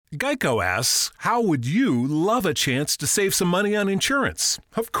Geico asks, how would you love a chance to save some money on insurance?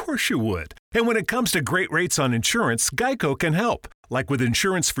 Of course you would. And when it comes to great rates on insurance, Geico can help. Like with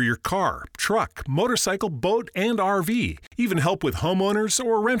insurance for your car, truck, motorcycle, boat, and RV. Even help with homeowners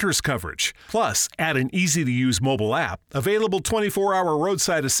or renters coverage. Plus, add an easy-to-use mobile app, available 24-hour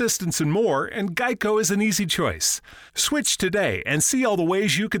roadside assistance and more, and Geico is an easy choice. Switch today and see all the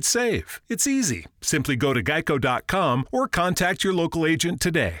ways you could save. It's easy. Simply go to geico.com or contact your local agent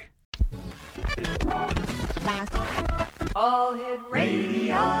today. All Hit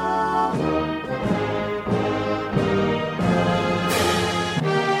Radio.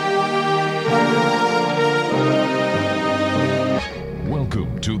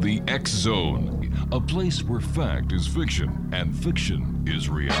 Welcome to the X Zone, a place where fact is fiction and fiction is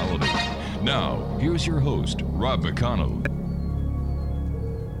reality. Now, here's your host, Rob McConnell.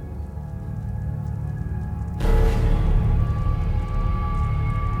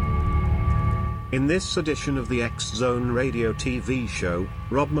 In this edition of the X Zone Radio TV show,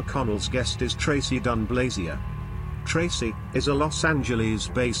 Rob McConnell's guest is TRACEE DUNBLAZIER. TRACEE is a Los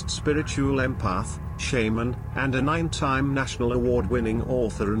Angeles-based spiritual empath, shaman, and a 9-time national award-winning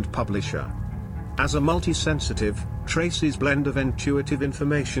author and publisher. As a multi-sensitive, TRACEE's blend of intuitive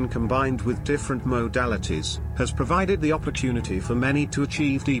information combined with different modalities has provided the opportunity for many to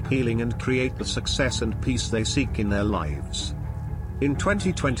achieve deep healing and create the success and peace they seek in their lives. In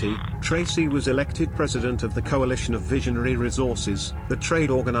 2020, TRACEE was elected president of the Coalition of Visionary Resources, the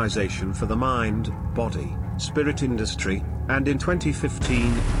trade organization for the mind, body, spirit industry, and in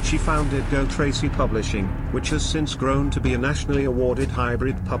 2015, she founded Go TRACEE Publishing, which has since grown to be a nationally awarded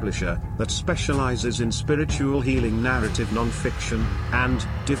hybrid publisher that specializes in spiritual healing narrative nonfiction, and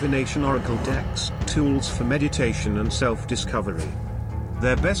divination oracle decks, tools for meditation and self-discovery.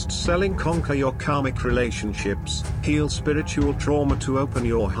 Their best-selling Conquer Your Karmic Relationships, Heal Spiritual Trauma to Open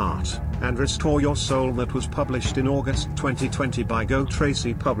Your Heart, and Restore Your Soul that was published in August 2020 by Go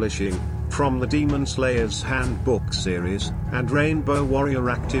TRACEE Publishing, from the Demon Slayer's Handbook series, and Rainbow Warrior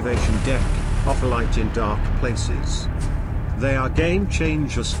Activation Deck, offer light in dark places. They are game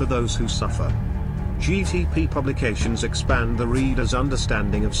changers for those who suffer. GTP publications expand the reader's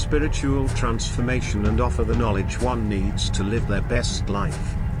understanding of spiritual transformation and offer the knowledge one needs to live their best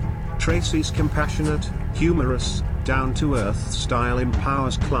life. TRACEE's compassionate, humorous, down-to-earth style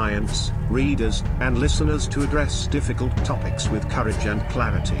empowers clients, readers, and listeners to address difficult topics with courage and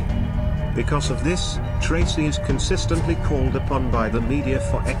clarity. Because of this, TRACEE is consistently called upon by the media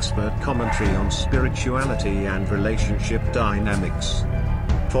for expert commentary on spirituality and relationship dynamics.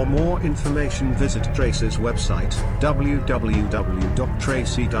 For more information, visit TRACEE's website,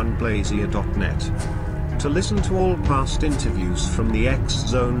 www.traceedunblazier.net. To listen to all past interviews from the X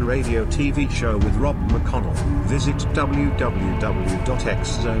Zone Radio TV show with Rob McConnell, visit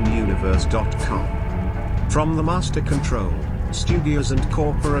www.xzoneuniverse.com. From the Master Control Studios and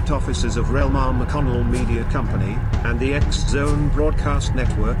corporate offices of Relmar McConnell Media Company, and the X-Zone Broadcast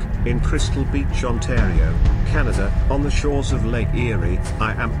Network, in Crystal Beach, Ontario, Canada, on the shores of Lake Erie,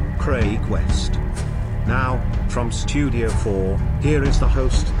 I am Craig West. Now, from Studio 4, here is the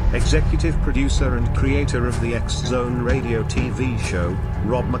host, executive producer and creator of the X-Zone Radio TV show,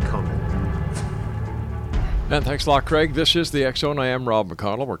 Rob McConnell. And thanks a lot, Craig. This is the X-Zone. I am Rob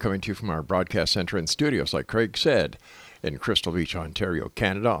McConnell. We're coming to you from our broadcast center and studios, like Craig said, in Crystal Beach, Ontario,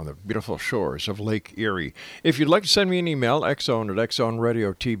 Canada, on the beautiful shores of Lake Erie. If you'd like to send me an email,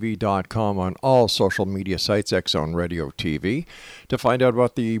 xzone@xzoneradiotv.com, on all social media sites, X-Zone Radio TV. To find out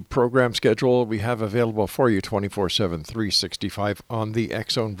about the program schedule we have available for you 24/7, 365 on the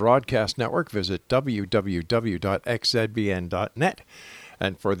X-Zone Broadcast Network, visit www.xzbn.net.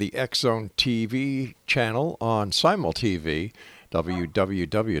 And for the X-Zone TV channel on SimulTV,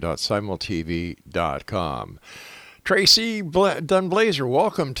 www.simultv.com. TRACEE DUNBLAZIER,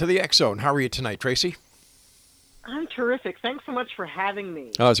 welcome to the X-Zone. How are you tonight, TRACEE? I'm terrific. Thanks so much for having me.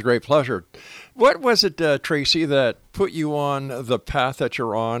 Oh, it's a great pleasure. What was it, TRACEE, that put you on the path that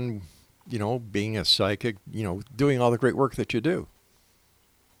you're on, being a psychic, doing all the great work that you do?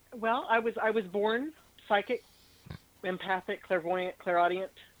 Well, I was born psychic, empathic, clairvoyant,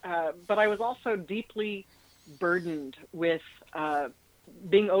 clairaudient, but I was also deeply burdened with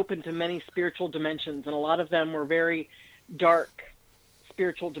being open to many spiritual dimensions, and a lot of them were very dark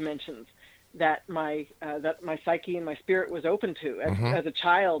spiritual dimensions that my psyche and my spirit was open to. As a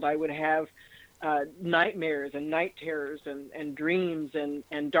child, I would have nightmares and night terrors and dreams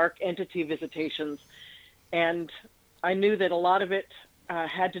and dark entity visitations, and I knew that a lot of it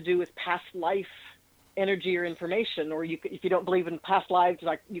had to do with past life energy or information, or if you don't believe in past lives,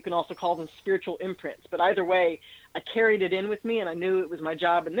 like you can also call them spiritual imprints. But either way, I carried it in with me, and I knew it was my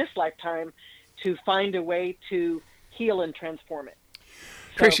job in this lifetime to find a way to heal and transform it.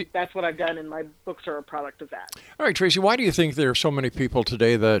 So TRACEE, that's what I've done, and my books are a product of that. all right, TRACEE, why do you think there are so many people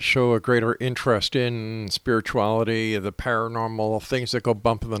today that show a greater interest in spirituality, the paranormal, things that go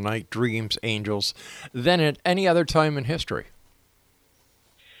bump in the night, dreams, angels, than at any other time in history?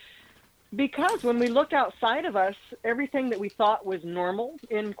 Because when we look outside of us, everything that we thought was normal,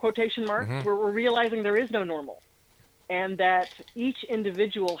 in quotation marks, we're realizing there is no normal. And that each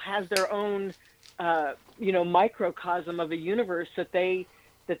individual has their own, microcosm of a universe that they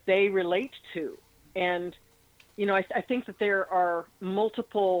relate to. And, I think that there are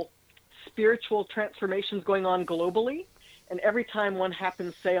multiple spiritual transformations going on globally. And every time one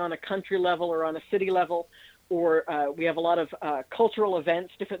happens, say, on a country level or on a city level, or we have a lot of cultural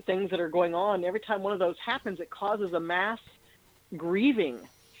events, different things that are going on. Every time one of those happens, it causes a mass grieving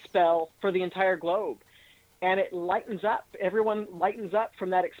spell for the entire globe. And it lightens up. Everyone lightens up from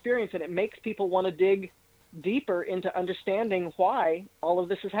that experience, and it makes people want to dig deeper into understanding why all of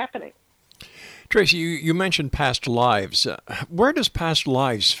this is happening. TRACEE, you mentioned past lives. Where does past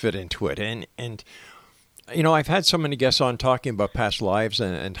lives fit into it? And I've had so many guests on talking about past lives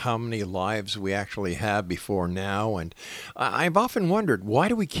and how many lives we actually have before now. And I've often wondered, why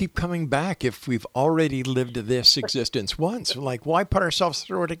do we keep coming back if we've already lived this existence once? Like, why put ourselves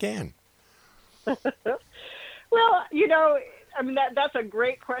through it again? Well, that's a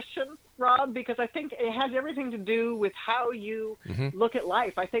great question, Rob, because I think it has everything to do with how you look at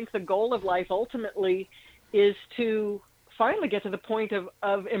life. I think the goal of life ultimately is to finally get to the point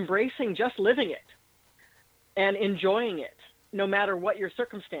of embracing just living it and enjoying it, no matter what your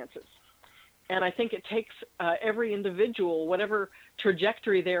circumstances. And I think it takes every individual, whatever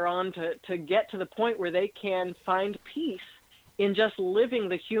trajectory they're on, to get to the point where they can find peace in just living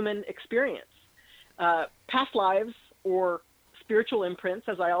the human experience. Past lives, or spiritual imprints,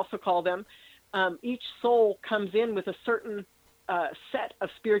 as I also call them, each soul comes in with a certain set of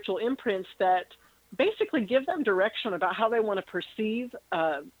spiritual imprints that basically give them direction about how they want to perceive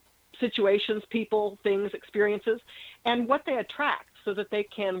situations, people, things, experiences, and what they attract, so that they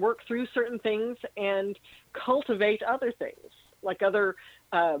can work through certain things and cultivate other things, like other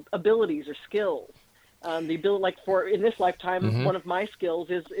abilities or skills. The ability, like in this lifetime, one of my skills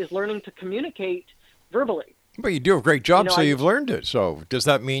is learning to communicate verbally. But you do a great job, you've learned it. So does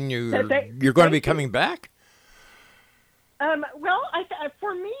that mean you're going to be coming back? Well,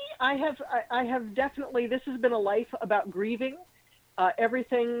 for me, I have definitely. This has been a life about grieving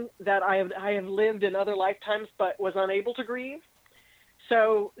everything that I have lived in other lifetimes, but was unable to grieve.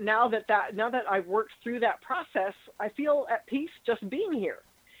 So now that I've worked through that process, I feel at peace just being here.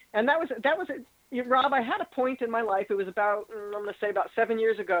 And that was it, Rob. I had a point in my life. It was about 7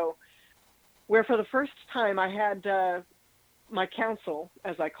 years ago, where for the first time I had my counsel,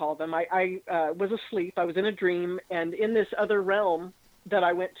 as I call them. I was asleep. I was in a dream, and in this other realm that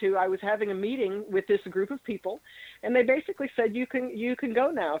I went to, I was having a meeting with this group of people, and they basically said, you can go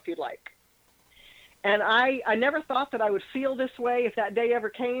now if you'd like. And I never thought that I would feel this way if that day ever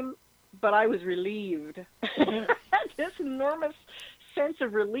came, but I was relieved. I had this enormous sense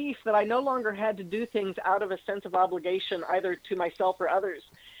of relief that I no longer had to do things out of a sense of obligation, either to myself or others.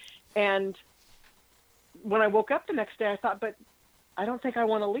 And when I woke up the next day, I thought, but I don't think I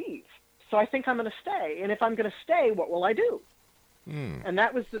want to leave. So I think I'm going to stay. And if I'm going to stay, what will I do? And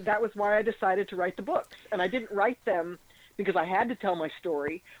that was why I decided to write the books. And I didn't write them because I had to tell my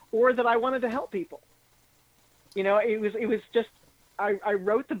story or that I wanted to help people. It was just, I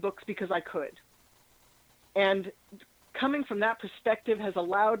wrote the books because I could. And coming from that perspective has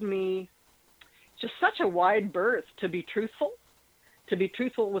allowed me just such a wide berth to be truthful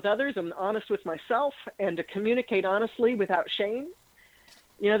with others and honest with myself, and to communicate honestly without shame.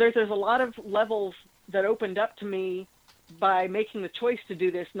 There's a lot of levels that opened up to me by making the choice to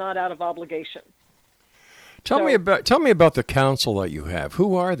do this, not out of obligation. Tell me about the counsel that you have.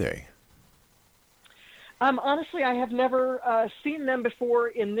 Who are they? Honestly, I have never seen them before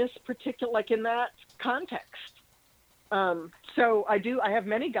in this particular, in that context. So I have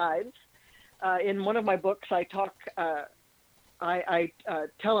many guides. In one of my books, I talk. I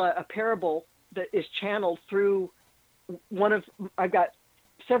tell a parable that is channeled through I've got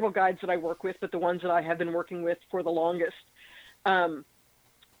several guides that I work with, but the ones that I have been working with for the longest, and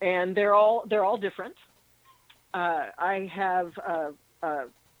they're all different. I have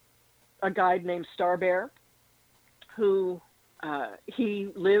a guide named Star Bear, who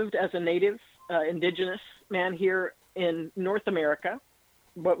he lived as a native indigenous man here in North America,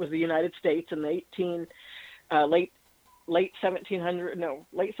 what was the United States in the late 17,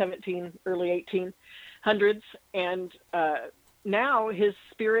 early 1800s, and now his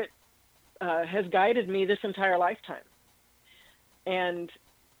spirit has guided me this entire lifetime. And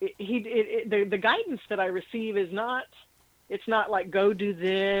the guidance that I receive is not, it's not like, go do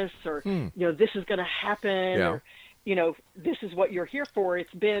this, or, this is going to happen, or, this is what you're here for.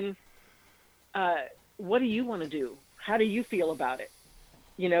 It's been, what do you want to do? How do you feel about it?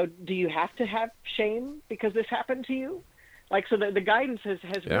 Do you have to have shame because this happened to you? Like, so the guidance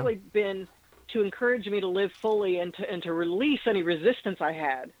has really been to encourage me to live fully and to release any resistance I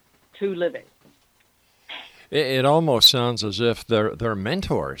had to living. It almost sounds as if they're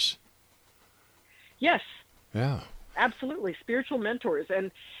mentors. Yes. Yeah. Absolutely, spiritual mentors. And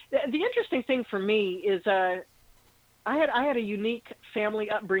the interesting thing for me is I had a unique family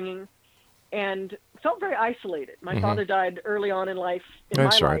upbringing and felt very isolated. My father died early on in life.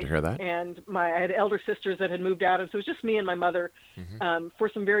 I'm sorry to hear that. And I had elder sisters that had moved out, and so it was just me and my mother for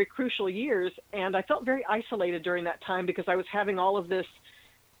some very crucial years. And I felt very isolated during that time because I was having all of this,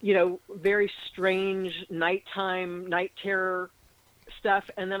 very strange night terror stuff,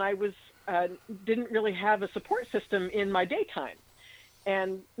 and then I was didn't really have a support system in my daytime.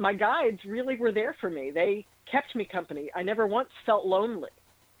 And my guides really were there for me. They kept me company. I never once felt lonely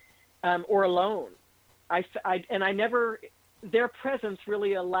or alone. Their presence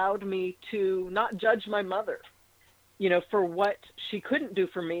really allowed me to not judge my mother, for what she couldn't do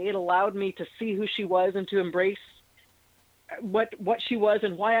for me. It allowed me to see who she was and to embrace what she was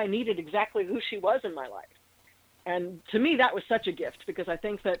and why I needed exactly who she was in my life. And to me, that was such a gift, because I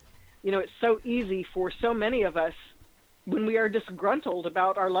think that, it's so easy for so many of us when we are disgruntled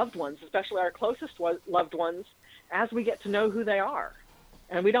about our loved ones, especially our closest loved ones, as we get to know who they are,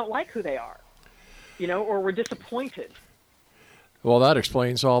 and we don't like who they are, or we're disappointed. Well, that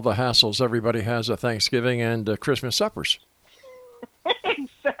explains all the hassles everybody has at Thanksgiving and Christmas suppers.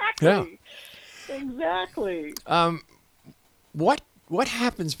 Exactly. Yeah. Exactly. What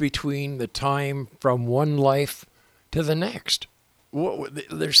happens between the time from one life to the next?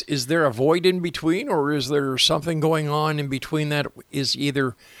 Is there a void in between, or is there something going on in between that is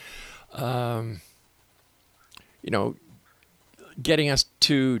either, getting us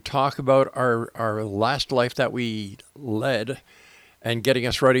to talk about our last life that we led and getting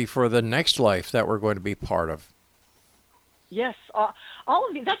us ready for the next life that we're going to be part of? Yes. All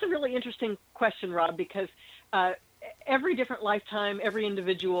of these, that's a really interesting question, Rob, because every different lifetime, every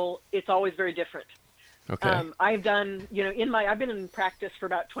individual, it's always very different. Okay. I've done, I've been in practice for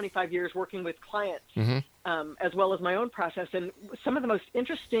about 25 years working with clients, as well as my own process. And some of the most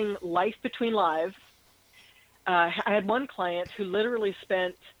interesting life between lives, I had one client who literally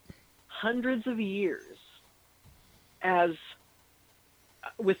spent hundreds of years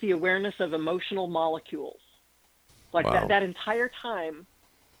with the awareness of emotional molecules. Like Wow. that entire time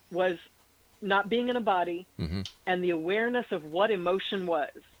was not being in a body, and the awareness of what emotion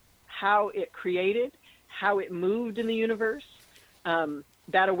was, how it created, how it moved in the universe.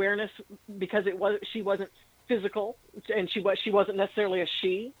 That awareness, because she wasn't physical, and she wasn't necessarily a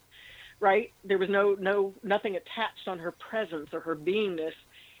she, right? There was nothing attached on her presence or her beingness.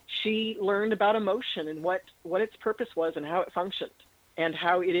 She learned about emotion and what its purpose was and how it functioned, and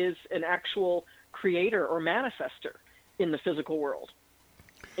how it is an actual creator or manifester in the physical world.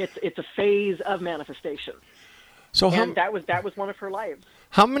 It's a phase of manifestation. So that was one of her lives.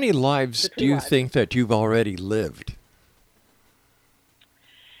 How many lives do you think that you've already lived?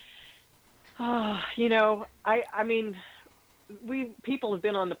 I mean, people have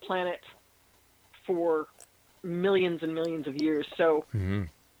been on the planet for millions and millions of years. So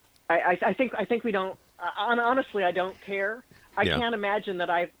I think we don't, honestly, I don't care. I can't imagine that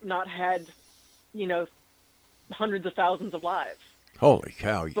I've not had, hundreds of thousands of lives. Holy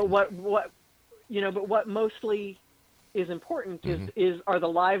cow. But what mostly is important are the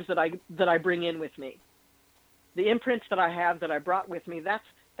lives that I bring in with me. The imprints that I have that I brought with me, that's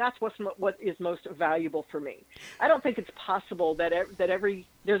what is most valuable for me. I don't think it's possible that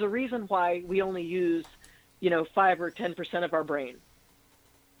there's a reason why we only use, 5 or 10% of our brain.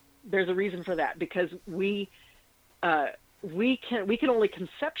 There's a reason for that, because we can only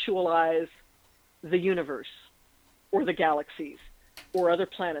conceptualize the universe or the galaxies or other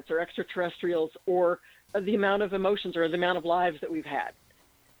planets or extraterrestrials or the amount of emotions or the amount of lives that we've had,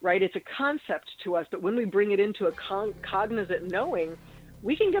 right? It's a concept to us, but when we bring it into a cognizant knowing,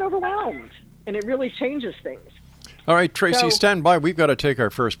 we can get overwhelmed, and it really changes things. All right, TRACEE, stand by. We've got to take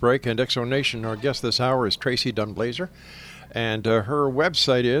our first break. And X Zone Nation, our guest this hour is TRACEE DUNBLAZIER, and her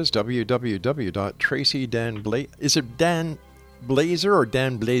website is www.TRACEEDUNBLAZIER. Is it DUNBLAZIER or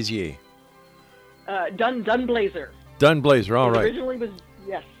DUNBLAZIER? DUNBLAZIER. DUNBLAZIER, all right. Originally was,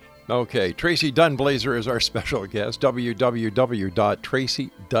 yes. Okay, TRACEE DUNBLAZIER is our special guest.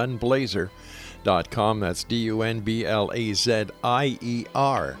 www.TRACEEDUNBLAZIER.com. That's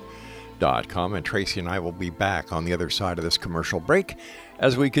DUNBLAZIER.com. And Tracy and I will be back on the other side of this commercial break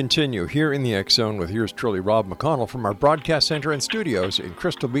as we continue here in the X Zone with yours truly, Rob McConnell, from our broadcast center and studios in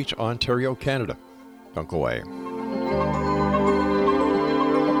Crystal Beach, Ontario, Canada. Don't go away.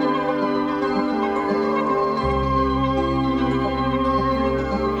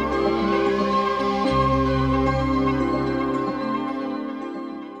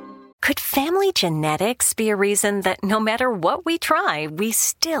 Could family genetics be a reason that no matter what we try, we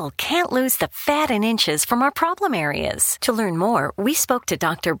still can't lose the fat and inches from our problem areas? To learn more, we spoke to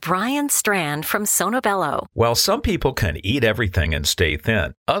Dr. Brian Strand from Sonobello. While some people can eat everything and stay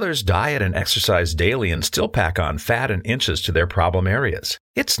thin, others diet and exercise daily and still pack on fat and inches to their problem areas.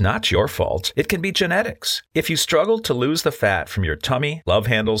 It's not your fault. It can be genetics. If you struggle to lose the fat from your tummy, love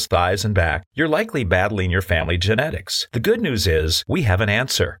handles, thighs, and back, you're likely battling your family genetics. The good news is we have an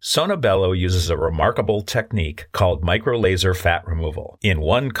answer. Sonobello uses a remarkable technique called micro-laser fat removal. In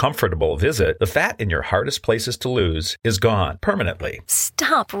one comfortable visit, the fat in your hardest places to lose is gone permanently.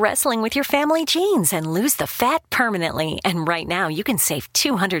 Stop wrestling with your family genes and lose the fat permanently. And right now, you can save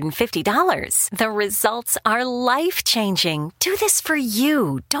 $250. The results are life-changing. Do this for you.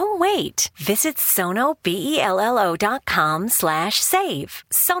 Don't wait. Visit sonobello.com/save.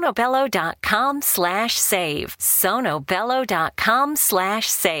 sonobello.com/save.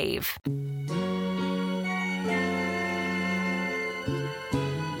 sonobello.com/save.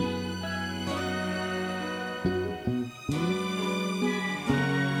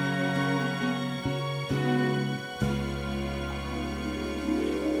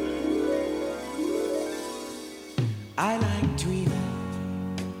 I like dreaming,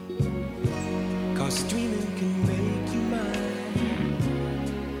 'cause dreaming can make you mine.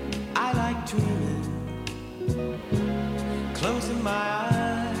 I like dreaming, closing my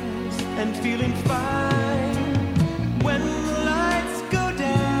eyes and feeling fine. When the lights go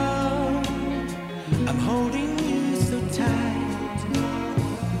down, I'm holding you so tight.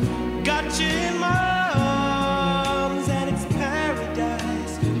 Got you in my arms and it's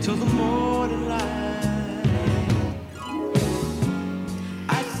paradise till the morning light.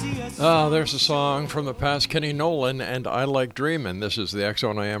 Oh, there's a song from the past, Kenny Nolan, and I Like Dreamin'. This is the X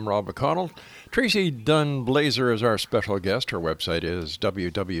Zone. I am Rob McConnell. TRACEE DUNBLAZIER is our special guest. Her website is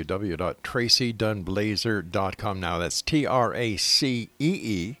www.TRACEEDUNBLAZIER.com. Now, that's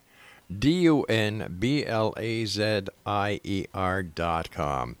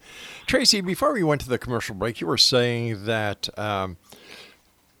TRACEEDUNBLAZIER.com. Tracy, before we went to the commercial break, you were saying that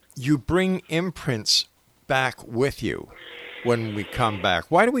you bring imprints back with you when we come back.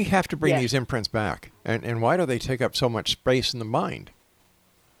 Why do we have to bring these imprints back? And why do they take up so much space in the mind?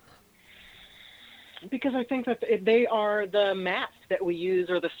 Because I think that they are the map that we use,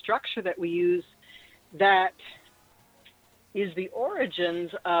 or the structure that we use, that is the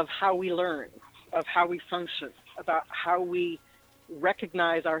origins of how we learn, of how we function, about how we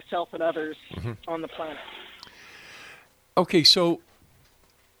recognize ourselves and others on the planet. Okay, so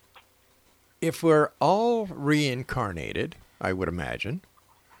if we're all reincarnated, I would imagine,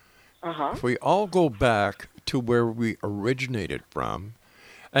 if we all go back to where we originated from,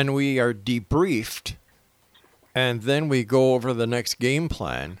 and we are debriefed, and then we go over the next game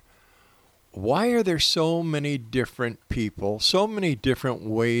plan, why are there so many different people, so many different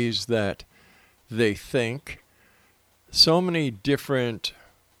ways that they think, so many different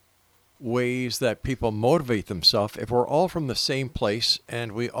ways that people motivate themselves if we're all from the same place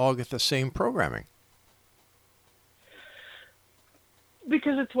and we all get the same programming?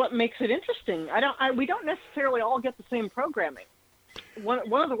 Because it's what makes it interesting. We don't necessarily all get the same programming.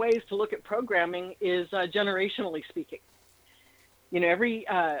 One of the ways to look at programming is generationally speaking. You know,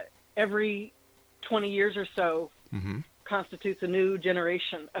 every 20 years or so constitutes a new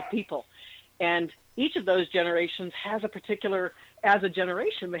generation of people, and each of those generations has a particular, as a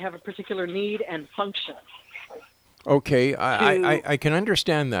generation, they have a particular need and function. Okay, I can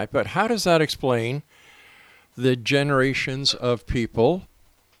understand that, but how does that explain the generations of people,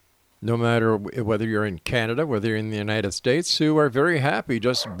 no matter whether you're in Canada, whether you're in the United States, who are very happy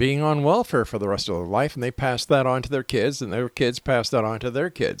just being on welfare for the rest of their life, and they pass that on to their kids, and their kids pass that on to their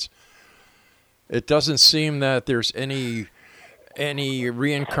kids? It doesn't seem that there's any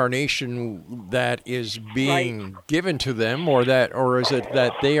reincarnation that is being given to them, or is it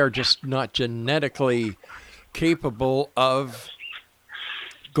that they are just not genetically capable of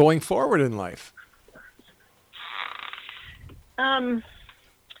going forward in life?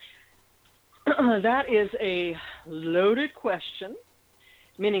 That is a loaded question,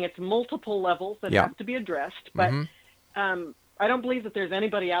 meaning it's multiple levels that have to be addressed. But I don't believe that there's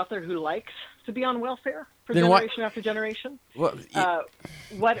anybody out there who likes to be on welfare for generation after generation. Well,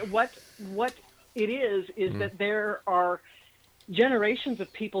 What it is that there are generations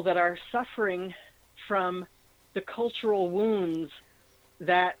of people that are suffering from the cultural wounds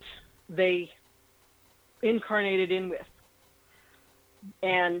that they incarnated in with.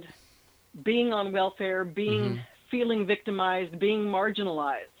 And being on welfare, feeling victimized, being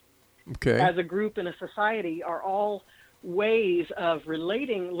marginalized as a group in a society are all ways of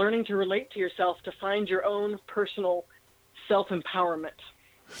learning to relate to yourself to find your own personal self-empowerment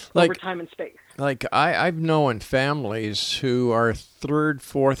over time and space. Like I've known families who are third,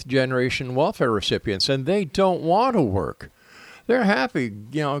 fourth generation welfare recipients, and they don't want to work. They're happy,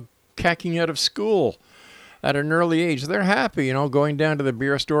 cacking out of school at an early age. They're happy, going down to the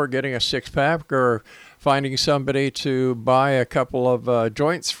beer store, getting a six-pack, or finding somebody to buy a couple of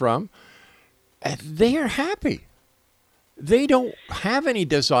joints from. And they are happy. They don't have any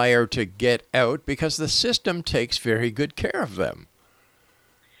desire to get out because the system takes very good care of them.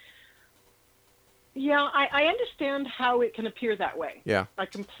 Yeah, I understand how it can appear that way. Yeah. I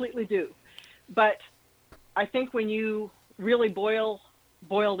completely do. But I think when you really boiled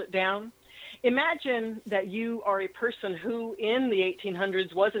it down, imagine that you are a person who in the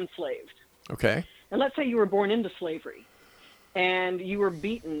 1800s was enslaved. Okay. And let's say you were born into slavery and you were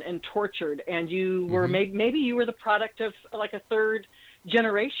beaten and tortured and you were maybe you were the product of like a third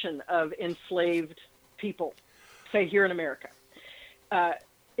generation of enslaved people, say here in America.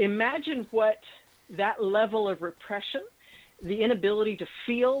 Imagine what that level of repression, the inability to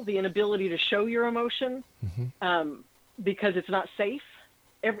feel, the inability to show your emotion because it's not safe.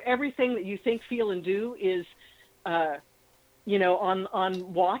 Everything that you think, feel, and do is, on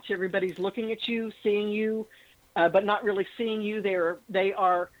watch. Everybody's looking at you, seeing you, but not really seeing you. They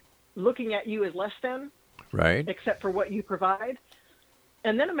are looking at you as less than, right? Except for what you provide.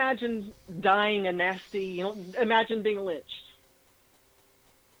 And then imagine dying a nasty. Imagine being lynched.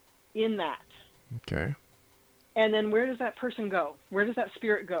 In that. Okay. And then where does that person go? Where does that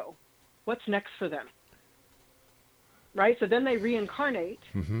spirit go? What's next for them? Right? So then they reincarnate.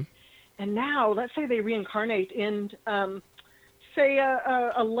 And now, let's say they reincarnate in, say,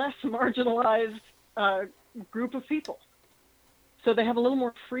 a less marginalized group of people. So they have a little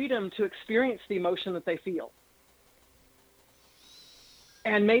more freedom to experience the emotion that they feel.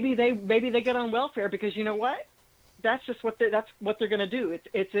 And maybe they get on welfare because you know what? That's just what they're going to do.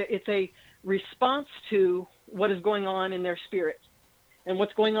 It's a response to what is going on in their spirit. And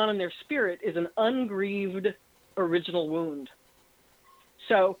what's going on in their spirit is an ungrieved original wound.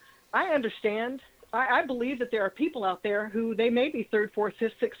 So I understand. I believe that there are people out there who they may be third, fourth,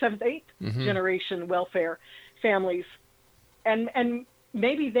 fifth, sixth, seventh, eighth generation welfare families. And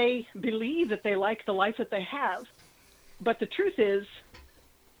maybe they believe that they like the life that they have. But the truth is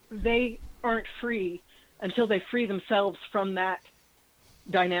they aren't free until they free themselves from that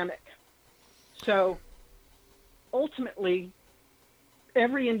dynamic. So ultimately,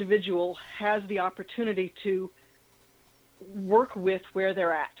 every individual has the opportunity to work with where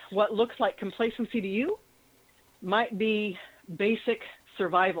they're at. What looks like complacency to you might be basic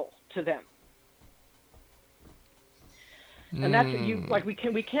survival to them. And that's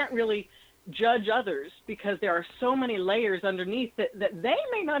we can't really judge others because there are so many layers underneath that they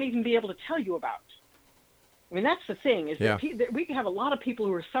may not even be able to tell you about. I mean, that's the thing is that we have a lot of people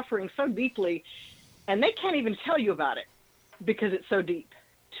who are suffering so deeply and they can't even tell you about it because it's so deep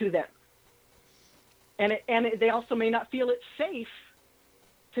to them. And they also may not feel it's safe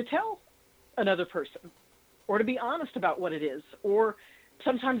to tell another person or to be honest about what it is. Or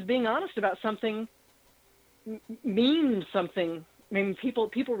sometimes being honest about something means something. I mean, people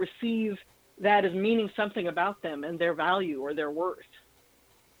receive that as meaning something about them and their value or their worth.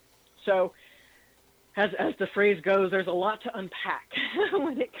 So as the phrase goes, there's a lot to unpack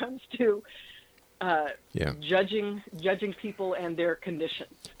when it comes to judging people and their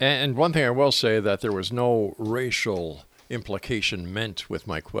conditions. And one thing I will say that there was no racial implication meant with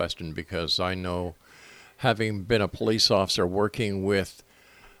my question, because I know, having been a police officer working with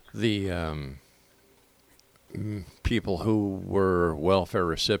the people who were welfare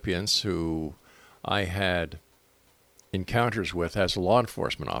recipients who I had encounters with as a law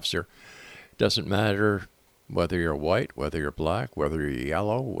enforcement officer, doesn't matter whether you're white, whether you're black, whether you're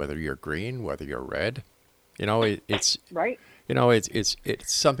yellow, whether you're green, whether you're red. It's right. It's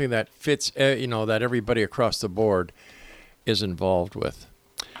something that fits. That everybody across the board is involved with.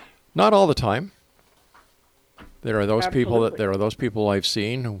 Not all the time, There are those Absolutely. people I've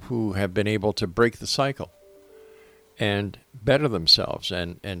seen who have been able to break the cycle and better themselves,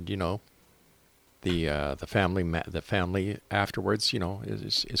 and the family afterwards,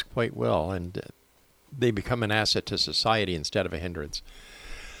 is quite well, and they become an asset to society instead of a hindrance.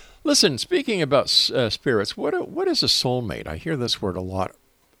 Listen, speaking about spirits, what is a soulmate? I hear this word a lot,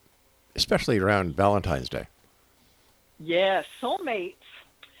 especially around Valentine's Day. Yes, soulmates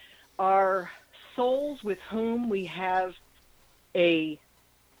are souls with whom we have a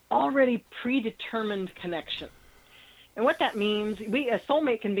already predetermined connection. And what that means, a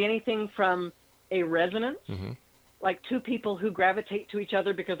soulmate can be anything from a resonance, like two people who gravitate to each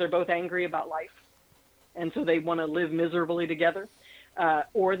other because they're both angry about life, and so they want to live miserably together.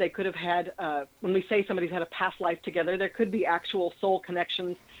 Or they could have had, when we say somebody's had a past life together, there could be actual soul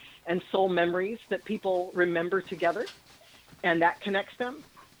connections and soul memories that people remember together, and that connects them.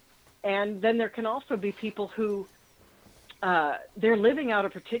 And then there can also be people who they're living out a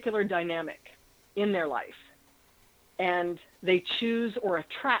particular dynamic in their life, and they choose or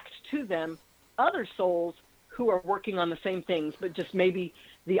attract to them other souls who are working on the same things, but just maybe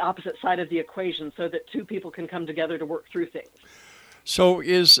the opposite side of the equation, so that two people can come together to work through things. So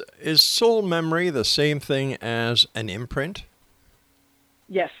is soul memory the same thing as an imprint?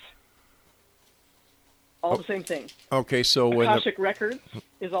 Yes. All the same thing. Okay, so Akashic records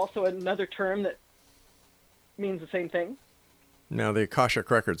is also another term that means the same thing. Now, the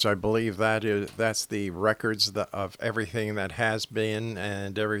Akashic records, I believe that's the records of everything that has been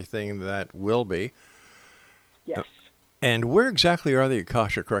and everything that will be. Yes. And where exactly are the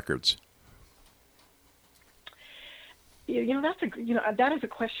Akashic records? That is a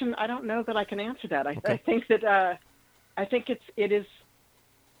question. I don't know that I can answer that. I Okay. think that it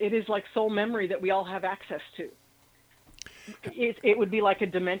is like soul memory that we all have access to. It would be like a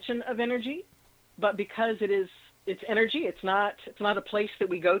dimension of energy, but because it's energy, it's not a place that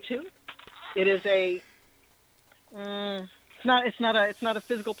we go to. It is it's not a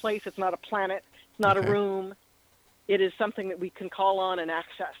physical place. It's not a planet. It's not a room. It is something that we can call on and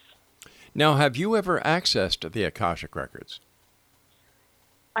access. Now, have you ever accessed the Akashic records?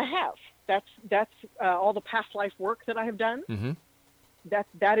 I have. That's all the past life work that I have done. Mm-hmm.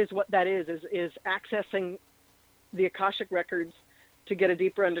 That is what that is accessing the Akashic records to get a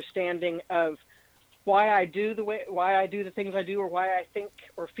deeper understanding of why I do the things I do, or why I think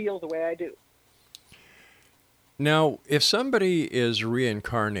or feel the way I do. Now, if somebody is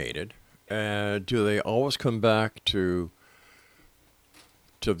reincarnated, do they always come back to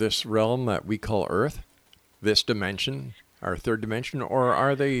this realm that we call Earth, this dimension, our third dimension, or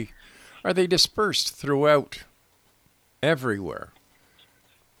are they dispersed throughout everywhere?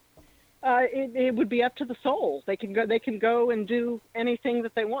 It would be up to the soul. They can go and do anything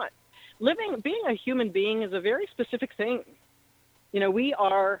that they want. Being a human being is a very specific thing. We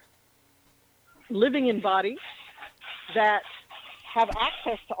are living in bodies that have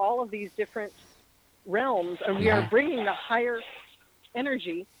access to all of these different realms, and we are bringing the higher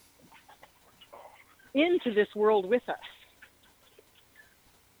energy into this world with us.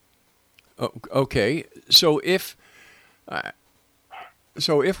 Okay, so if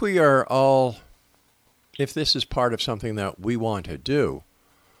we are all, if this is part of something that we want to do,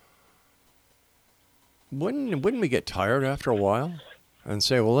 wouldn't we get tired after a while and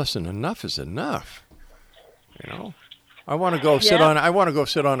say, well, listen, enough is enough. I want to go sit on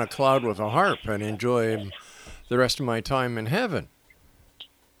a cloud with a harp and enjoy the rest of my time in heaven.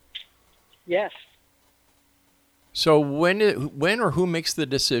 Yes. So when or who makes the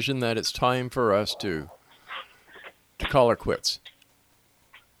decision that it's time for us to call her quits?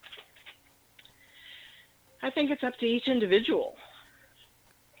 I think it's up to each individual.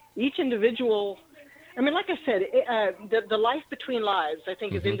 Each individual, like I said, the life between lives, I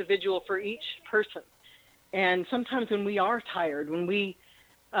think, is individual for each person. And sometimes when we are tired, when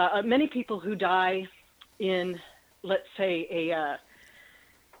many people who die in, let's say,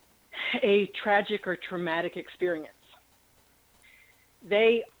 a tragic or traumatic experience,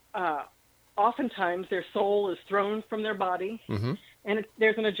 they oftentimes their soul is thrown from their body, and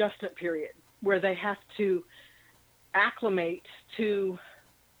there's an adjustment period where they have to acclimate to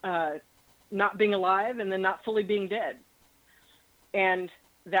not being alive and then not fully being dead. And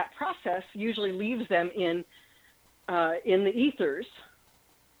that process usually leaves them in the ethers.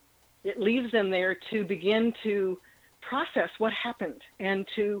 It leaves them there to begin to process what happened and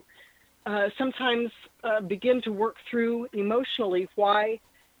to sometimes begin to work through emotionally why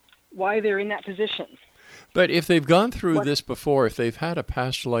they're in that position. But if they've gone through this before, if they've had a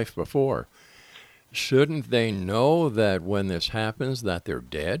past life before, shouldn't they know that when this happens that they're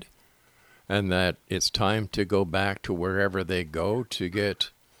dead? and that it's time to go back to wherever they go to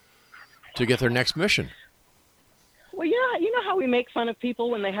get their next mission. Well, yeah, you know how we make fun of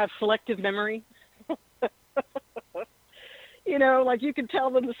people when they have selective memory? You know, like you can tell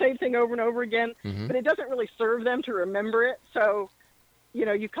them the same thing over and over again, but it doesn't really serve them to remember it. So, you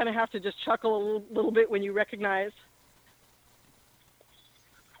know, you kind of have to just chuckle a little bit when you recognize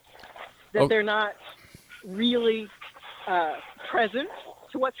that they're not really present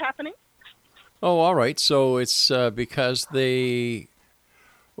to what's happening. Oh, all right. So it's because they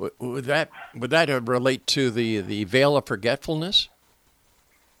would that relate to the veil of forgetfulness?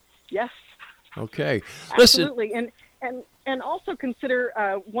 Yes. Okay. Absolutely. And also consider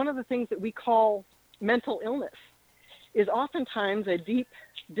one of the things that we call mental illness is oftentimes a deep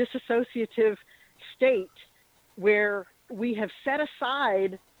dissociative state where we have set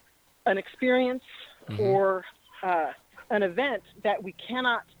aside an experience or an event that we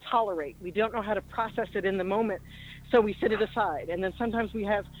cannot tolerate. We don't know how to process it in the moment, so we sit it aside. And then sometimes we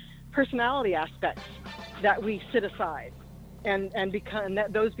have personality aspects that we sit aside, and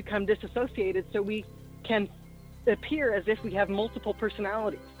those become disassociated, so we can appear as if we have multiple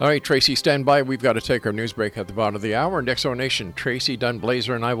personalities. All right, Tracee, stand by. We've got to take our news break at the bottom of the hour. Next Nation, Tracee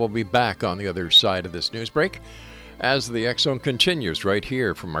DUNBLAZIER and I will be back on the other side of this news break as the X Zone continues right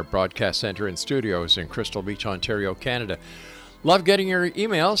here from our broadcast center and studios in Crystal Beach, Ontario, Canada. Love getting your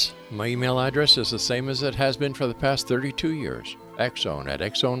emails. My email address is the same as it has been for the past 32 years.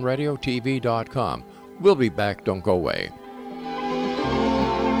 xzone@xzoneradiotv.com. We'll be back. Don't go away.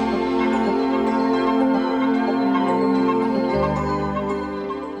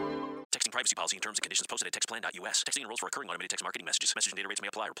 Privacy policy and terms and conditions posted at textplan.us. Texting enrolls for recurring automated text marketing messages. Message and data rates may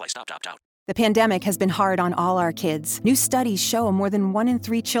apply. Reply stop to opt out. The pandemic has been hard on all our kids. New studies show more than 1 in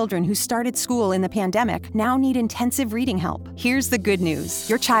 3 children who started school in the pandemic now need intensive reading help. Here's the good news.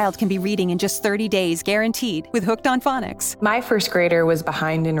 Your child can be reading in just 30 days, guaranteed, with Hooked on Phonics. My first grader was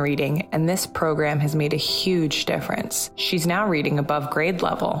behind in reading, and this program has made a huge difference. She's now reading above grade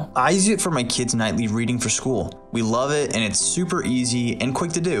level. I use it for my kids' nightly reading for school. We love it, and it's super easy and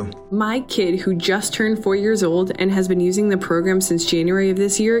quick to do. My kid, who just turned 4 years old and has been using the program since January of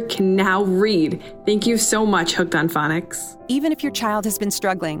this year, can now read. Thank you so much, Hooked on Phonics. Even if your child has been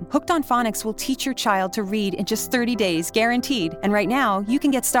struggling, Hooked on Phonics will teach your child to read in just 30 days, guaranteed. And right now, you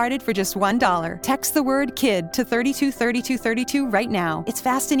can get started for just $1. Text the word KID to 323232 right now. It's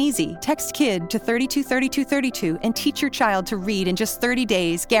fast and easy. Text KID to 323232 and teach your child to read in just 30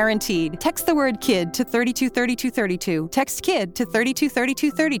 days, guaranteed. Text the word KID to 323232. Text KID to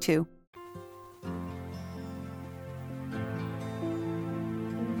 323232.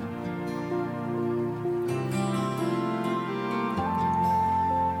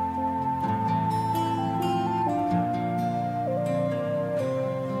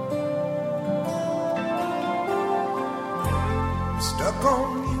 Stuck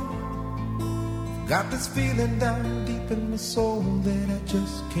on you. Got this feeling down deep in my soul that I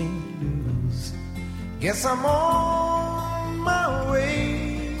just can't lose. Guess I'm on my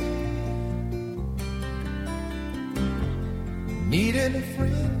way. Needing a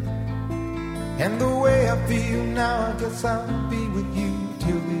friend, and the way I feel now, I guess I'll be with you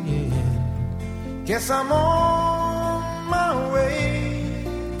till the end. Guess I'm on my way.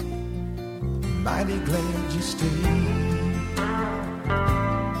 Mighty glad you stayed.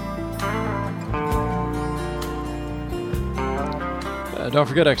 Don't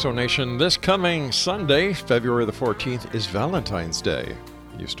forget, Exo Nation, this coming Sunday, February the 14th, is Valentine's Day.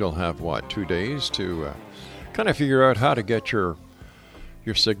 You still have, 2 days to kind of figure out how to get your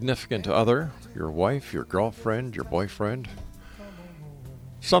significant other, your wife, your girlfriend, your boyfriend,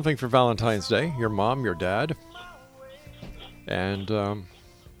 something for Valentine's Day, your mom, your dad. And,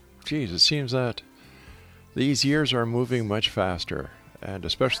 it seems that these years are moving much faster, and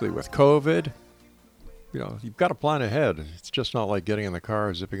especially with COVID, you've got to plan ahead. It's just not like getting in the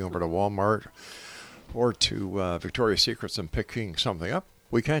car, zipping over to Walmart or to Victoria's Secrets and picking something up.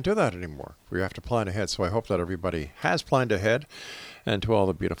 We can't do that anymore. We have to plan ahead. So I hope that everybody has planned ahead. And to all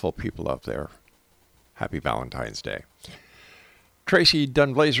the beautiful people out there, happy Valentine's Day. Tracee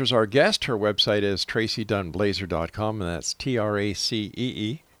DUNBLAZIER is our guest. Her website is TRACEEDUNBLAZIER.com, and that's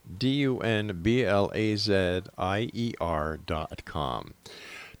TRACEEDUNBLAZIER.com.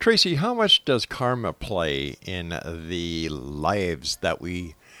 Tracee, how much does karma play in the lives that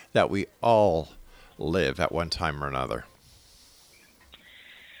we all live at one time or another?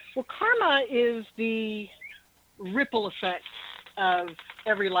 Well, karma is the ripple effect of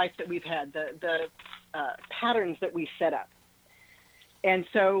every life that we've had, the patterns that we set up. And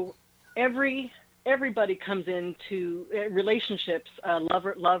so every everybody comes into relationships,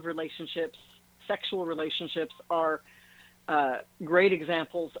 love relationships, sexual relationships are great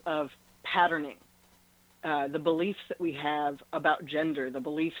examples of patterning. The beliefs that we have about gender, the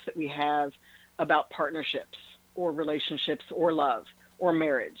beliefs that we have about partnerships or relationships or love or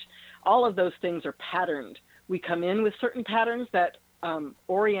marriage, all of those things are patterned. We come in with certain patterns that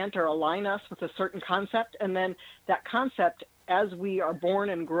orient or align us with a certain concept, and then that concept, as we are born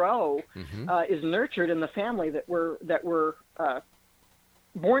and grow, is nurtured in the family that we're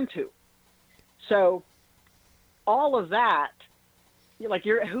born to. So all of that, like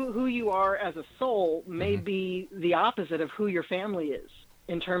who you are as a soul, may be the opposite of who your family is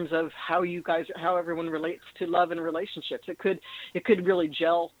in terms of how everyone relates to love and relationships. It could really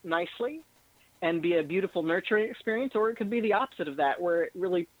gel nicely and be a beautiful nurturing experience, or it could be the opposite of that, where it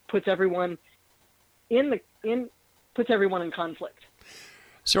really puts everyone in conflict.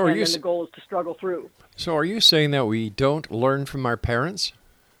 So and then the goal is to struggle through. So are you saying that we don't learn from our parents?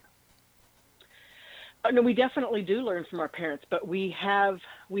 No, we definitely do learn from our parents, but we have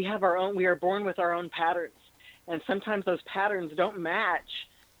our own. We are born with our own patterns, and sometimes those patterns don't match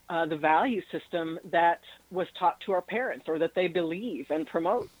the value system that was taught to our parents or that they believe and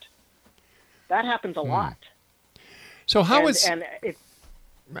promote. That happens a lot. So how I was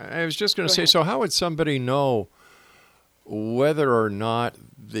just going to say, so how would somebody know whether or not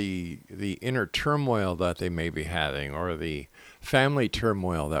the inner turmoil that they may be having, or the family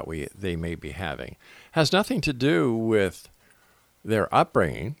turmoil that they may be having, has nothing to do with their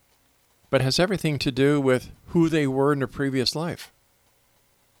upbringing, but has everything to do with who they were in a previous life?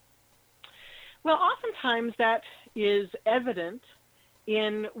 Well, oftentimes that is evident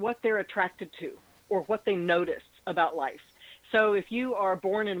in what they're attracted to or what they notice about life. So if you are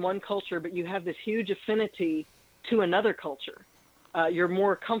born in one culture, but you have this huge affinity to another culture, you're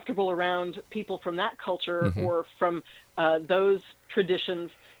more comfortable around people from that culture or from those traditions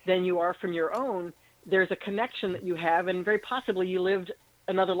than you are from your own, there's a connection that you have, and very possibly you lived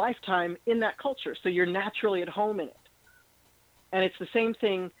another lifetime in that culture, so you're naturally at home in it. And it's the same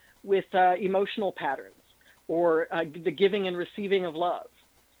thing with emotional patterns or the giving and receiving of love,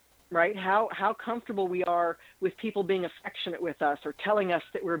 right? How comfortable we are with people being affectionate with us or telling us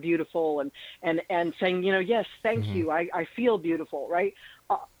that we're beautiful and saying, yes, thank you, I feel beautiful, right?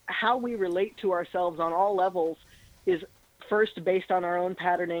 How we relate to ourselves on all levels is first based on our own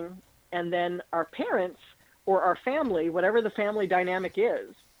patterning, and then our parents or our family, whatever the family dynamic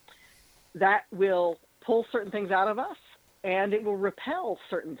is, that will pull certain things out of us, and it will repel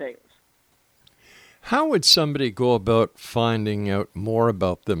certain things. How would somebody go about finding out more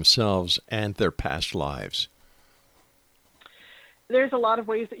about themselves and their past lives? There's a lot of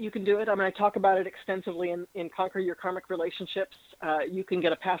ways that you can do it. I mean, I talk about it extensively in Conquer Your Karmic Relationships. You can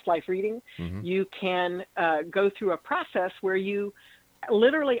get a past life reading. You can go through a process where you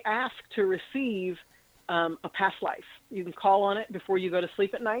literally ask to receive a past life. You can call on it before you go to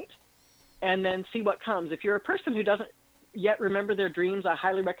sleep at night and then see what comes. If you're a person who doesn't yet remember their dreams, I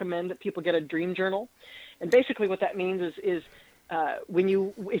highly recommend that people get a dream journal. And basically what that means is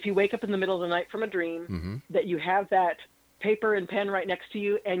if you wake up in the middle of the night from a dream, that you have that paper and pen right next to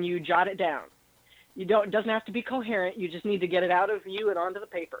you and you jot it down. It doesn't have to be coherent. You just need to get it out of you and onto the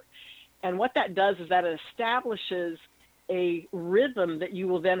paper. And what that does is that it establishes a rhythm that you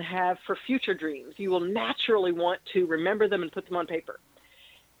will then have for future dreams. You will naturally want to remember them and put them on paper.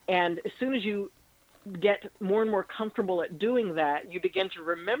 And as soon as you get more and more comfortable at doing that, you begin to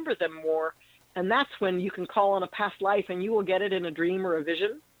remember them more, and that's when you can call on a past life, and you will get it in a dream or a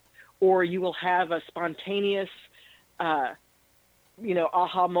vision, or you will have a spontaneous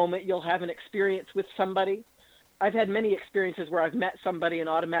aha moment. You'll have an experience with somebody. I've had many experiences where I've met somebody and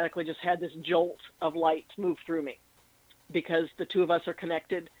automatically just had this jolt of light move through me because the two of us are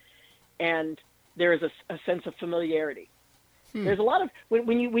connected and there is a sense of familiarity. There's a lot of,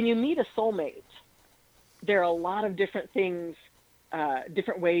 when you meet a soulmate, there are a lot of different things,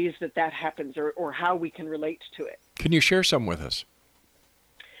 different ways that happens or how we can relate to it. Can you share some with us?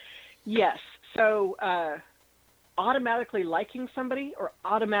 Yes. So automatically liking somebody or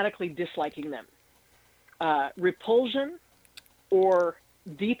automatically disliking them. Repulsion or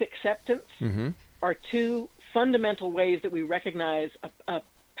deep acceptance are two fundamental ways that we recognize a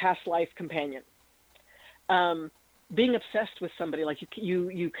past life companion. Being obsessed with somebody, like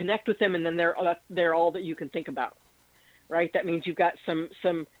you connect with them and then they're all that you can think about, right? That means you've got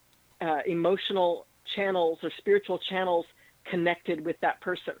some emotional channels or spiritual channels connected with that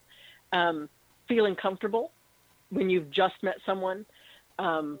person. Feeling comfortable when you've just met someone,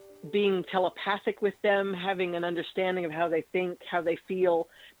 being telepathic with them, having an understanding of how they think, how they feel,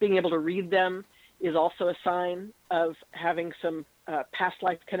 being able to read them is also a sign of having some past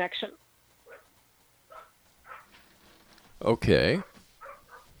life connection. Okay.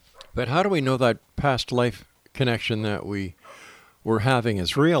 But how do we know that past life connection that we're having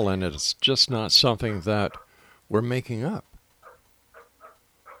is real and it's just not something that we're making up?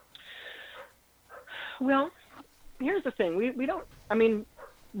 Well, here's the thing. We don't, I mean,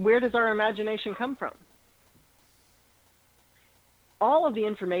 where does our imagination come from? All of the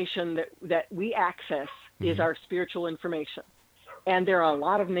information that we access is our spiritual information. And there are a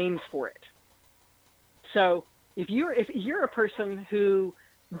lot of names for it. So if you're a person who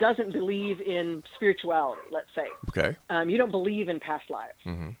doesn't believe in spirituality, let's say, okay, you don't believe in past lives,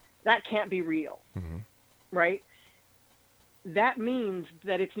 that can't be real, right? That means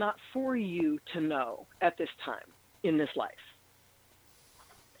that it's not for you to know at this time in this life.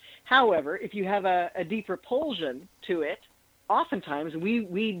 However, if you have a deep repulsion to it, oftentimes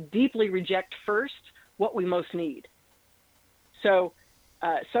we deeply reject first what we most need. So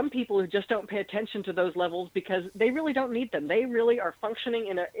some people who just don't pay attention to those levels because they really don't need them. They really are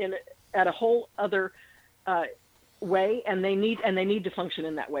functioning at a whole other way, and they need to function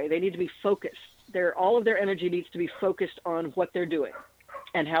in that way. They need to be focused. All of their energy needs to be focused on what they're doing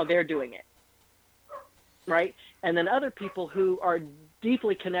and how they're doing it, right? And then other people who are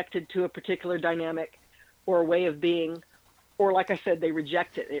deeply connected to a particular dynamic or way of being, or like I said, they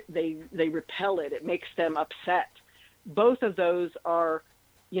reject it. They repel it. It makes them upset. Both of those are,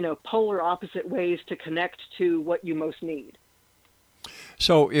 polar opposite ways to connect to what you most need.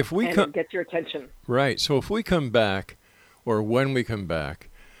 So if we it gets your attention. Right. So if we come back, or when we come back,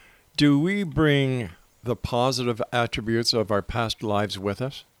 do we bring the positive attributes of our past lives with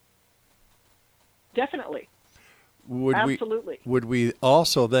us? Definitely. Absolutely. Would we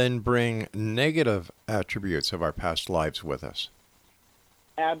also then bring negative attributes of our past lives with us?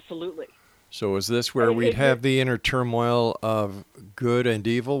 Absolutely. So is this where we'd have the inner turmoil of good and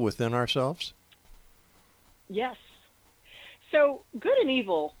evil within ourselves? Yes. So good and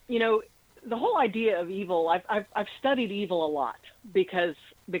evil, the whole idea of evil, I've studied evil a lot because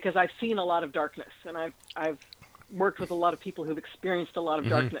I've seen a lot of darkness, and I've worked with a lot of people who've experienced a lot of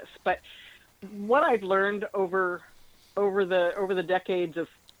darkness. But what I've learned over the decades of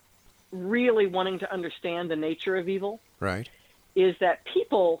really wanting to understand the nature of evil, right, is that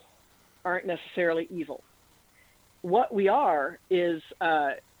people aren't necessarily evil. What we are is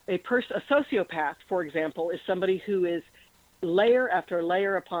a sociopath, for example, is somebody who is layer after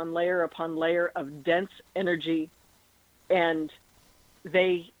layer upon layer upon layer of dense energy, and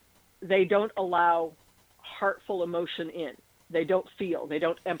they don't allow heartful emotion in. They don't feel, they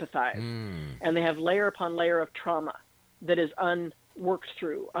don't empathize, and they have layer upon layer of trauma that is unworked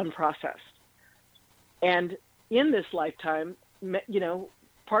through, unprocessed. And in this lifetime,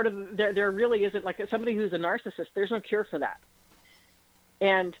 part of there really isn't, like somebody who's a narcissist, there's no cure for that.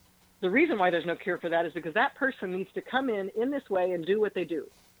 And the reason why there's no cure for that is because that person needs to come in this way and do what they do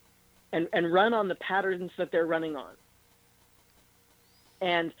and run on the patterns that they're running on.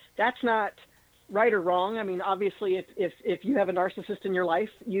 And that's not right or wrong. I mean, obviously, if you have a narcissist in your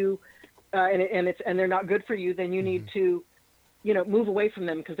life, and they're not good for you, then you need to, move away from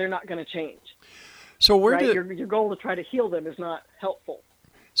them because they're not going to change. So your goal to try to heal them is not helpful.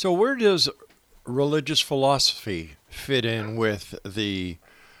 So where does religious philosophy fit in with the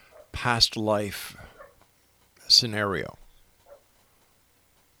past life scenario?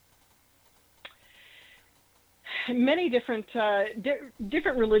 Many different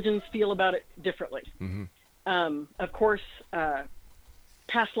religions feel about it differently. Of course,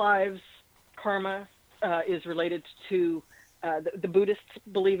 past lives, karma is related to the Buddhists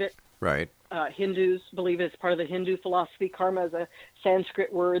believe it. Right. Hindus believe it's part of the Hindu philosophy. Karma is a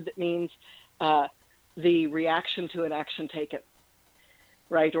Sanskrit word that means the reaction to an action taken,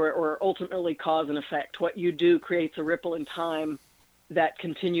 right? Or ultimately cause and effect. What you do creates a ripple in time that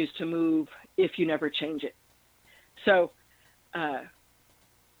continues to move if you never change it. So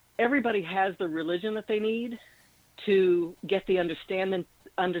everybody has the religion that they need to get the understanding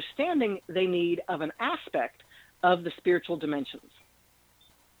they need of an aspect of the spiritual dimensions.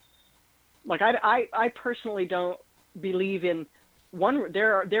 Like I personally don't believe in one.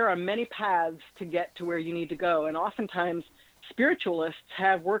 There are many paths to get to where you need to go, and oftentimes spiritualists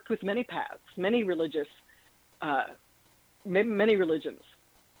have worked with many paths, many religions.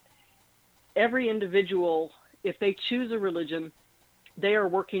 Every individual, if they choose a religion, they are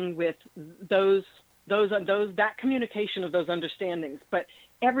working with that communication of those understandings. But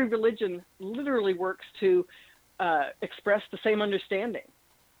every religion literally works to express the same understanding.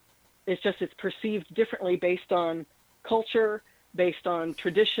 It's just it's perceived differently based on culture, based on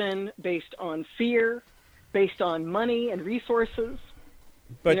tradition, based on fear, based on money and resources.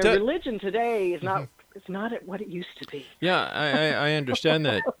 But religion today is not it's not what it used to be. Yeah, I understand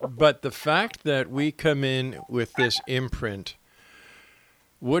that. But the fact that we come in with this imprint,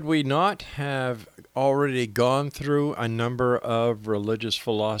 would we not have already gone through a number of religious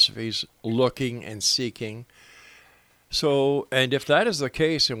philosophies looking and seeking? So, and if that is the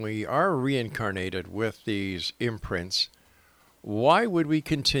case and we are reincarnated with these imprints, why would we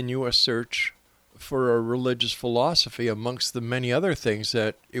continue a search for a religious philosophy amongst the many other things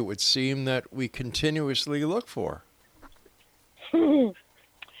that it would seem that we continuously look for?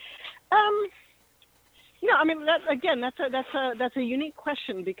 I mean, that's a unique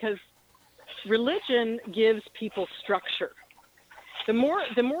question, because religion gives people structure. The more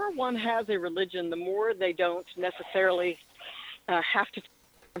one has a religion, the more they don't necessarily have to take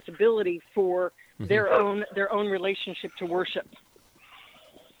responsibility for their own relationship to worship.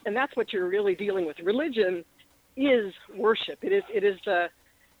 And that's what you're really dealing with. Religion is worship. It is the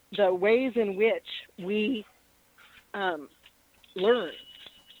ways in which we learn.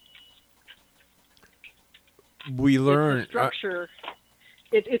 We learn. It's the structure.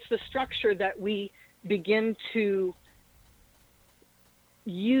 It's the structure that we begin to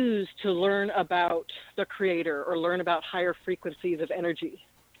use to learn about the Creator or learn about higher frequencies of energy.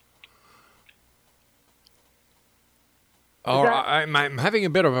 I'm having a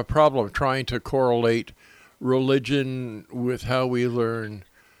bit of a problem trying to correlate religion with how we learn,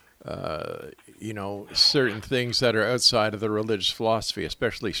 certain things that are outside of the religious philosophy,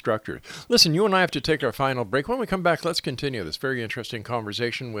 especially structure. Listen, you and I have to take our final break. When we come back, let's continue this very interesting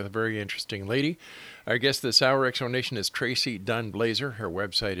conversation with a very interesting lady. Our guest this hour, Exonation, is TRACEE DUNBLAZIER. Her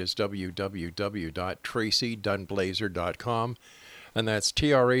website is www.TRACEEDUNBLAZIER.com. And that's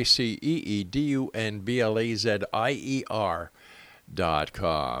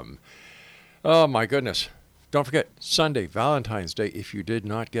TRACEEDUNBLAZIER.com. Oh, my goodness. Don't forget, Sunday, Valentine's Day. If you did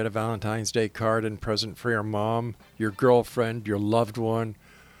not get a Valentine's Day card and present for your mom, your girlfriend, your loved one,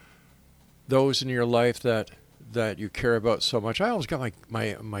 those in your life that you care about so much. I always got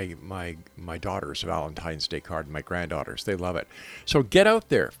my daughter's Valentine's Day card and my granddaughters. They love it. So get out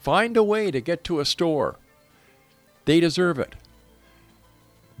there. Find a way to get to a store. They deserve it.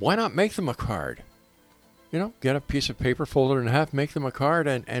 Why not make them a card? Get a piece of paper, fold it in half, make them a card,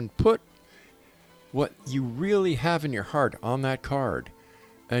 and put what you really have in your heart on that card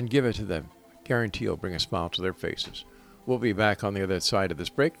and give it to them. Guarantee you'll bring a smile to their faces. We'll be back on the other side of this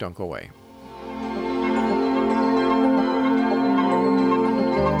break. Don't go away.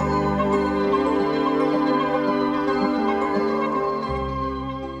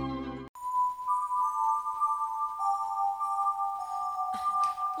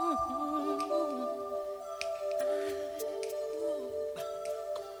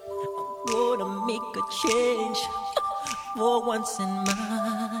 Change for once in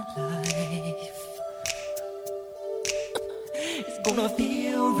my life. It's gonna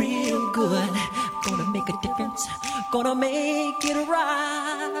feel real good. Gonna make a difference. Gonna make it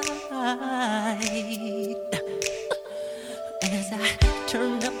right. As I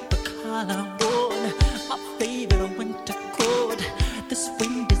turn up the collar on my favorite winter coat, this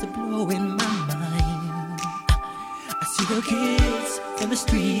wind is blowing my mind. I see the kids in the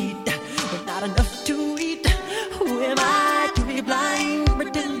street, but not enough to eat. Who am I to be blind,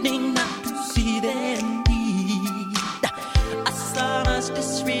 pretending not to see their need? A son's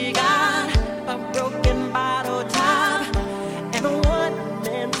disregard, a broken bottle top, and a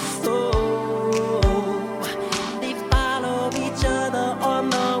one-man soul. They follow each other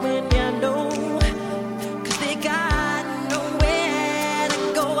on the window, 'cause they got nowhere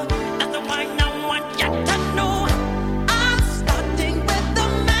to go. That's why no one got to know. I'm starting with the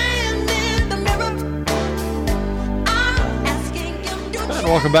man in the mirror. I'm asking him to And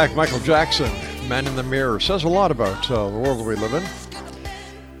welcome back, Michael Jackson. Man in the Mirror says a lot about the world we live in.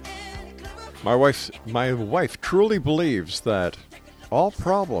 My wife truly believes that all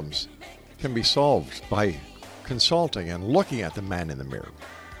problems can be solved by consulting and looking at the man in the mirror.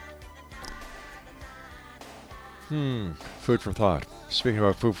 Food for thought. Speaking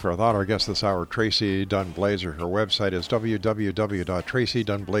about food for thought, our guest this hour, TRACEE DUNBLAZIER. Her website is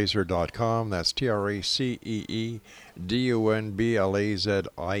www.TRACEEDUNBLAZIER.com. That's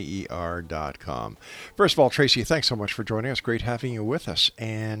TRACEEDUNBLAZIER.com. First of all, TRACEE, thanks so much for joining us. Great having you with us.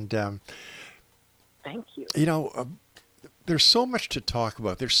 And thank you. There's so much to talk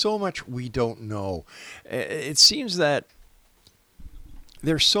about. There's so much we don't know. It seems that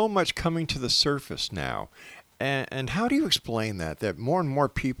there's so much coming to the surface now. And how do you explain that more and more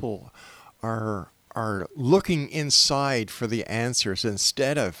people are are looking inside for the answers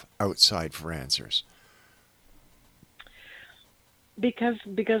instead of outside for answers? Because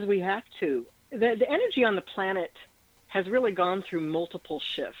we have to. The energy on the planet has really gone through multiple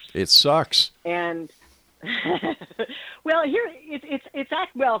shifts. It sucks. And well, here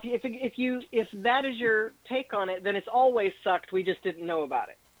if that is your take on it, then it's always sucked. We just didn't know about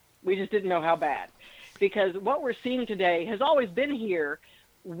it. We just didn't know how bad. Because what we're seeing today has always been here.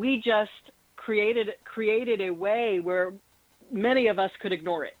 We just created a way where many of us could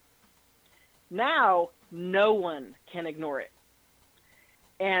ignore it. Now, no one can ignore it.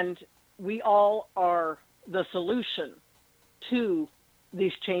 And we all are the solution to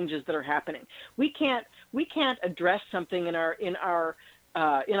these changes that are happening. We can't address something in our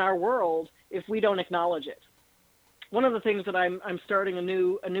world if we don't acknowledge it. One of the things that I'm starting a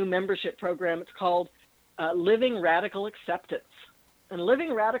new membership program. It's called Living Radical Acceptance. And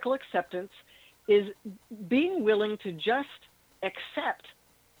living radical acceptance is being willing to just accept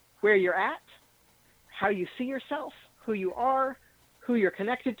where you're at, how you see yourself, who you are, who you're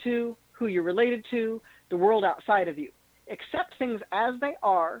connected to, who you're related to, the world outside of you. Accept things as they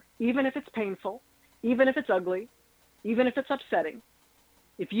are, even if it's painful, even if it's ugly, even if it's upsetting.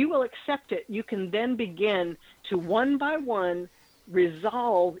 If you will accept it, you can then begin to one by one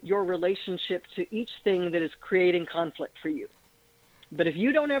resolve your relationship to each thing that is creating conflict for you. But if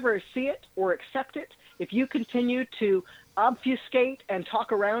you don't ever see it or accept it, if you continue to obfuscate and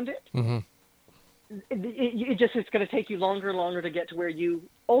talk around it, it's going to take you longer and longer to get to where you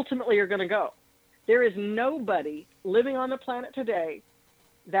ultimately are going to go. There is nobody living on the planet today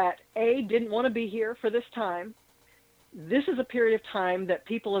that, A, didn't want to be here for this time. This is a period of time that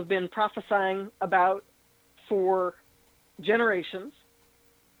people have been prophesying about for generations,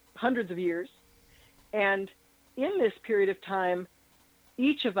 hundreds of years. And in this period of time,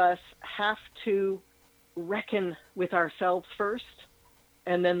 each of us have to reckon with ourselves first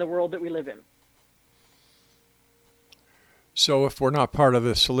and then the world that we live in. So if we're not part of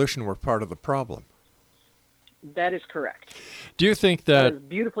the solution, we're part of the problem. That is correct. Do you think that is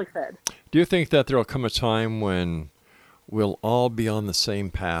beautifully said. Do you think that there will come a time when we'll all be on the same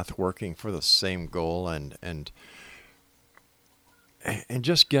path, working for the same goal, and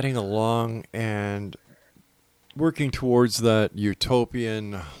just getting along and working towards that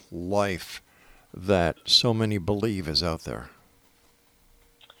utopian life that so many believe is out there?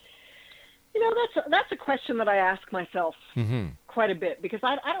 You know, that's a question that I ask myself quite a bit, because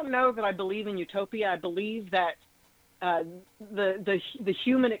I don't know that I believe in utopia. I believe that the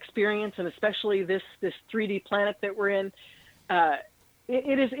human experience, and especially this 3D planet that we're in,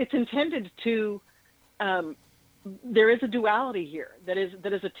 it's intended to. There is a duality here that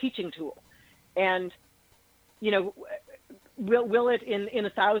is a teaching tool, and you know, will it in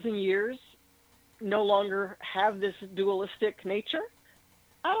 1,000 years no longer have this dualistic nature?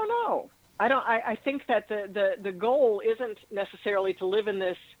 I don't know. I think that the goal isn't necessarily to live in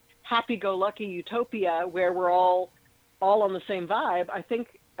this happy-go-lucky utopia where we're all on the same vibe. I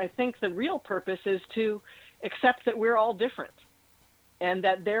think the real purpose is to accept that we're all different, and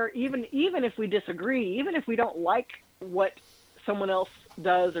that even if we disagree, even if we don't like what someone else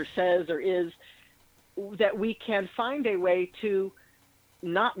does or says or is, that we can find a way to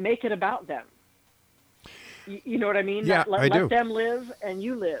not make it about them. You know what I mean? Yeah, I do. Let them live and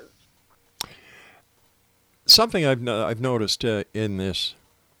you live. Something I've noticed in this,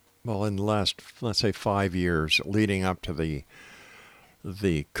 in the last, let's say, 5 years leading up to the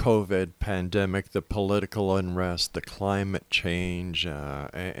COVID pandemic, the political unrest, the climate change,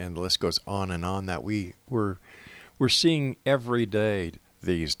 and the list goes on, that we're seeing every day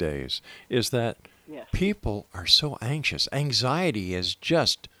these days, is that people are so anxious. Anxiety has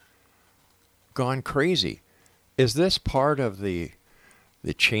just gone crazy. Is this part of the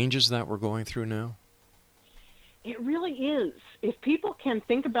changes that we're going through now? It really is. If people can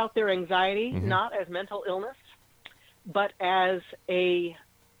think about their anxiety not as mental illness, but as an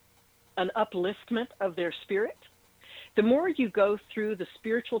upliftment of their spirit, the more you go through the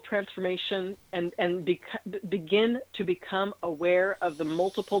spiritual transformation and begin to become aware of the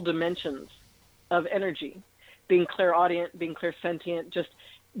multiple dimensions of energy, being clairaudient, being clairsentient, just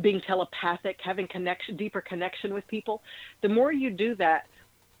being telepathic, having deeper connection with people, the more you do that,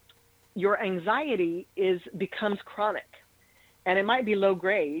 your anxiety becomes chronic. And it might be low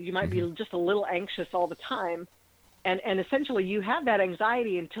grade. You might be just a little anxious all the time. And essentially you have that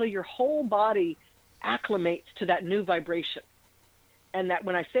anxiety until your whole body acclimates to that new vibration. And that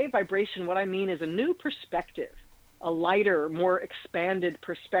when I say vibration, what I mean is a new perspective, a lighter, more expanded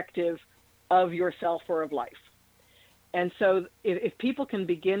perspective of yourself or of life. And so if people can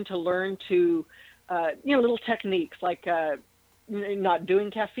begin to learn to little techniques like not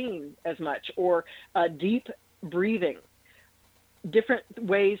doing caffeine as much, or deep breathing, different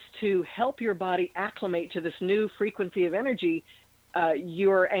ways to help your body acclimate to this new frequency of energy,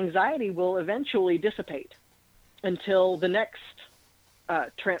 your anxiety will eventually dissipate until the next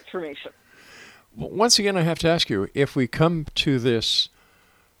transformation. Once again, I have to ask you, if we come to this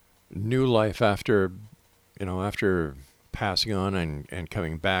new life after passing on and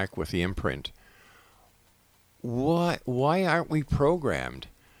coming back with the imprint, why aren't we programmed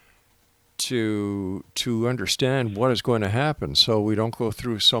to understand what is going to happen so we don't go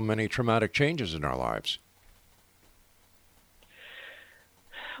through so many traumatic changes in our lives?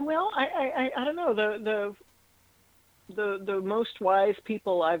 Well, I don't know. The most wise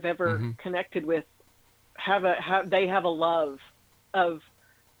people I've ever connected with have a love of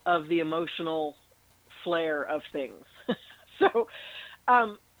the emotional flair of things. So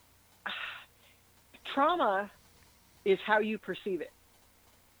trauma is how you perceive it,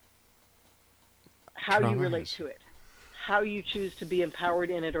 how you relate to it, how you choose to be empowered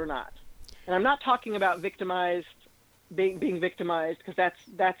in it or not. And I'm not talking about being victimized, because that's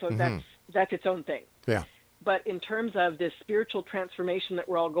its own thing. Yeah. But in terms of this spiritual transformation that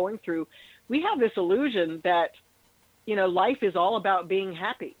we're all going through, we have this illusion that, life is all about being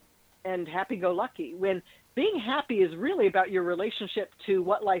happy and happy-go-lucky, when being happy is really about your relationship to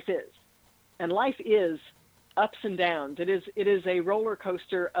what life is. And life is ups and downs. It is a roller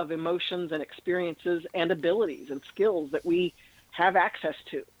coaster of emotions and experiences and abilities and skills that we have access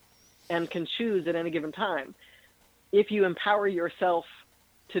to and can choose at any given time if you empower yourself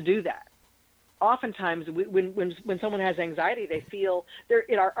to do that. Oftentimes, when someone has anxiety, they feel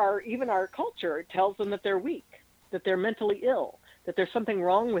even our culture tells them that they're weak, that they're mentally ill, that there's something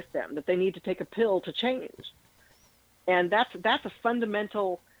wrong with them, that they need to take a pill to change. And that's a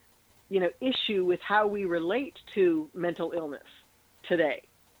fundamental, issue with how we relate to mental illness today,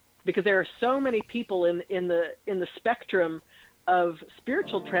 because there are so many people in the spectrum of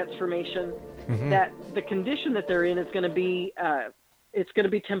spiritual transformation that the condition that they're in is going to be it's going to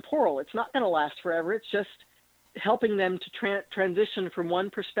be temporal. It's not going to last forever. It's just helping them to transition from one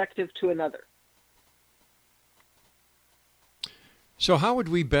perspective to another. So how would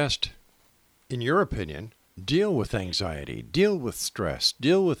we best, in your opinion, deal with anxiety, deal with stress,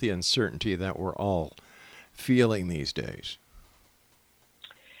 deal with the uncertainty that we're all feeling these days?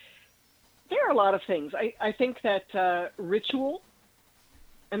 There are a lot of things. I think that ritual,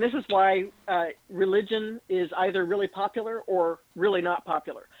 and this is why religion is either really popular or really not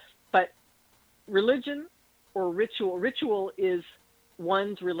popular. But religion or ritual is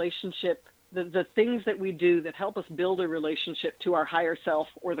one's relationship, the things that we do that help us build a relationship to our higher self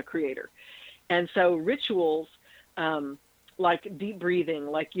or the creator. And so rituals like deep breathing,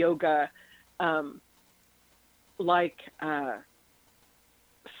 like yoga, like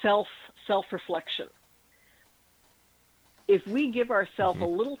self-reflection. If we give ourselves a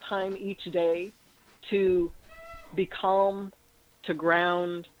little time each day to be calm, to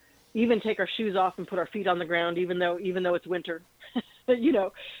ground, even take our shoes off and put our feet on the ground, even though it's winter, but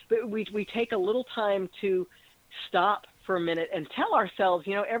we take a little time to stop for a minute and tell ourselves,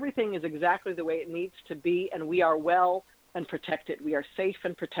 everything is exactly the way it needs to be, and we are well and protected. We are safe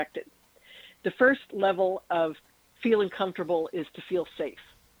and protected. The first level of feeling comfortable is to feel safe.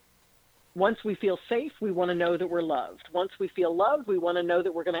 Once we feel safe, we want to know that we're loved. Once we feel loved, we want to know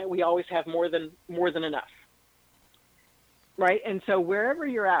that we always have more than enough. Right? And so wherever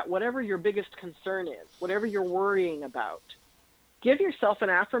you're at, whatever your biggest concern is, whatever you're worrying about, give yourself an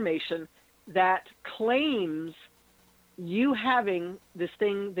affirmation that claims you having this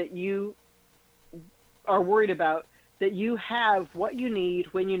thing that you are worried about, that you have what you need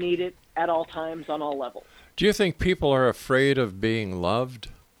when you need it at all times on all levels. Do you think people are afraid of being loved?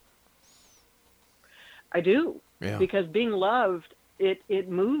 I do. Yeah. Because being loved, it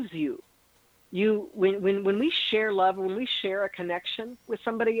moves you. When we share love, when we share a connection with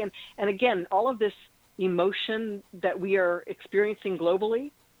somebody, and again, all of this emotion that we are experiencing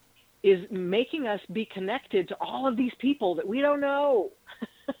globally is making us be connected to all of these people that we don't know.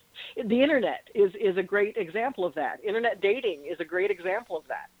 The internet is a great example of that. Internet dating is a great example of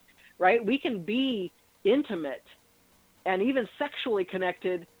that, right? We can be intimate and even sexually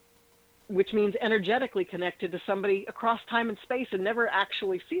connected, which means energetically connected to somebody across time and space and never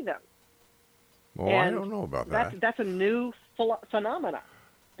actually see them. Well, and I don't know about that. That's a new phenomena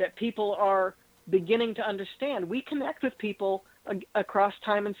that people are beginning to understand. We connect with people across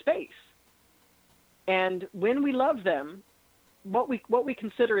time and space. And when we love them, what we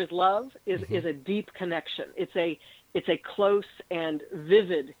consider as love is a deep connection. It's a close and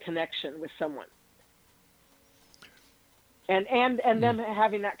vivid connection with someone. and them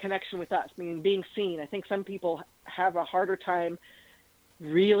having that connection with us, meaning being seen. I think some people have a harder time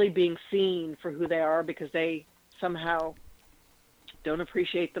really being seen for who they are because they somehow don't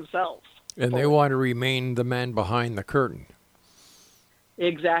appreciate themselves. And they want to remain the man behind the curtain.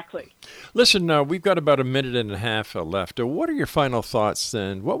 Exactly. Listen, we've got about a minute and a half left. What are your final thoughts,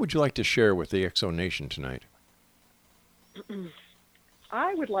 and what would you like to share with the X Zone Nation tonight?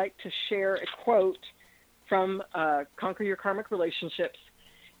 I would like to share a quote from Conquer Your Karmic Relationships,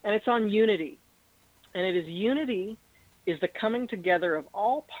 and it's on unity. And it is, unity is the coming together of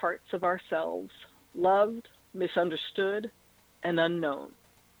all parts of ourselves, loved, misunderstood, and unknown.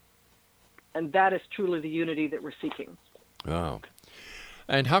 And that is truly the unity that we're seeking. Wow.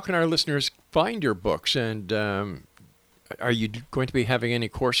 And how can our listeners find your books? And are you going to be having any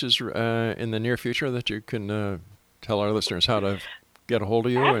courses in the near future that you can tell our listeners how to get a hold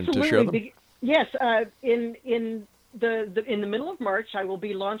of you and to share them? Yes. In the middle of March, I will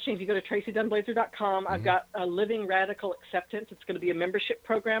be launching, if you go to TRACEEDUNBLAZIER.com, I've got a Living Radical Acceptance. It's going to be a membership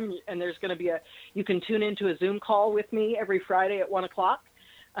program, and there's going to be you can tune into a Zoom call with me every Friday at 1 o'clock,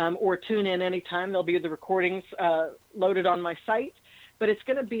 or tune in anytime. There'll be the recordings loaded on my site. But it's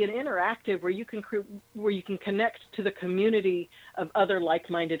going to be an interactive where you can connect to the community of other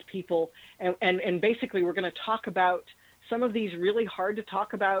like-minded people, and basically we're going to talk about some of these really hard to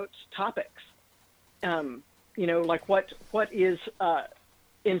talk about topics. Like what is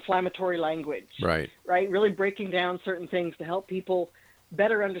inflammatory language, right? Really breaking down certain things to help people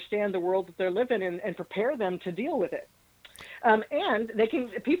better understand the world that they're living in and prepare them to deal with it. And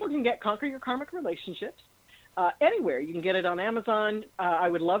people can get Conquer Your Karmic Relationships anywhere. You can get it on Amazon. I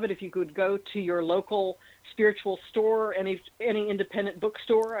would love it if you could go to your local spiritual store, any independent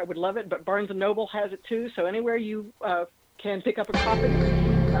bookstore. I would love it, but Barnes & Noble has it too. So anywhere you can pick up a copy,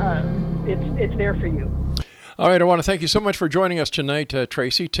 it's there for you. All right, I want to thank you so much for joining us tonight,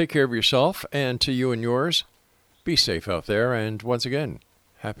 TRACEE. Take care of yourself, and to you and yours, be safe out there. And once again,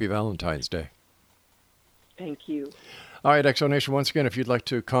 happy Valentine's Day. Thank you. All right, X Zone Nation, once again, if you'd like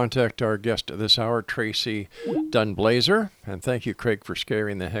to contact our guest this hour, TRACEE DUNBLAZIER, and thank you, Craig, for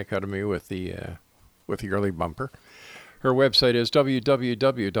scaring the heck out of me with the early bumper. Her website is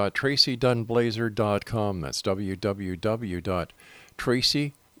www.TRACEEDUNBLAZIER.com. That's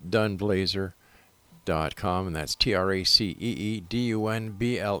www.TRACEEDUNBLAZIER.com, and that's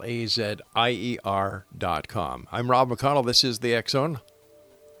TRACEEDUNBLAZIER.com. I'm Rob McConnell. This is the X Zone.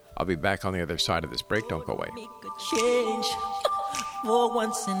 I'll be back on the other side of this break. Don't go away. Make a change for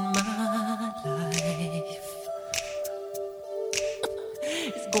once in my life.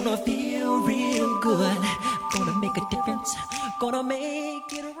 It's gonna feel real good. Gonna make a difference. Gonna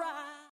make it right.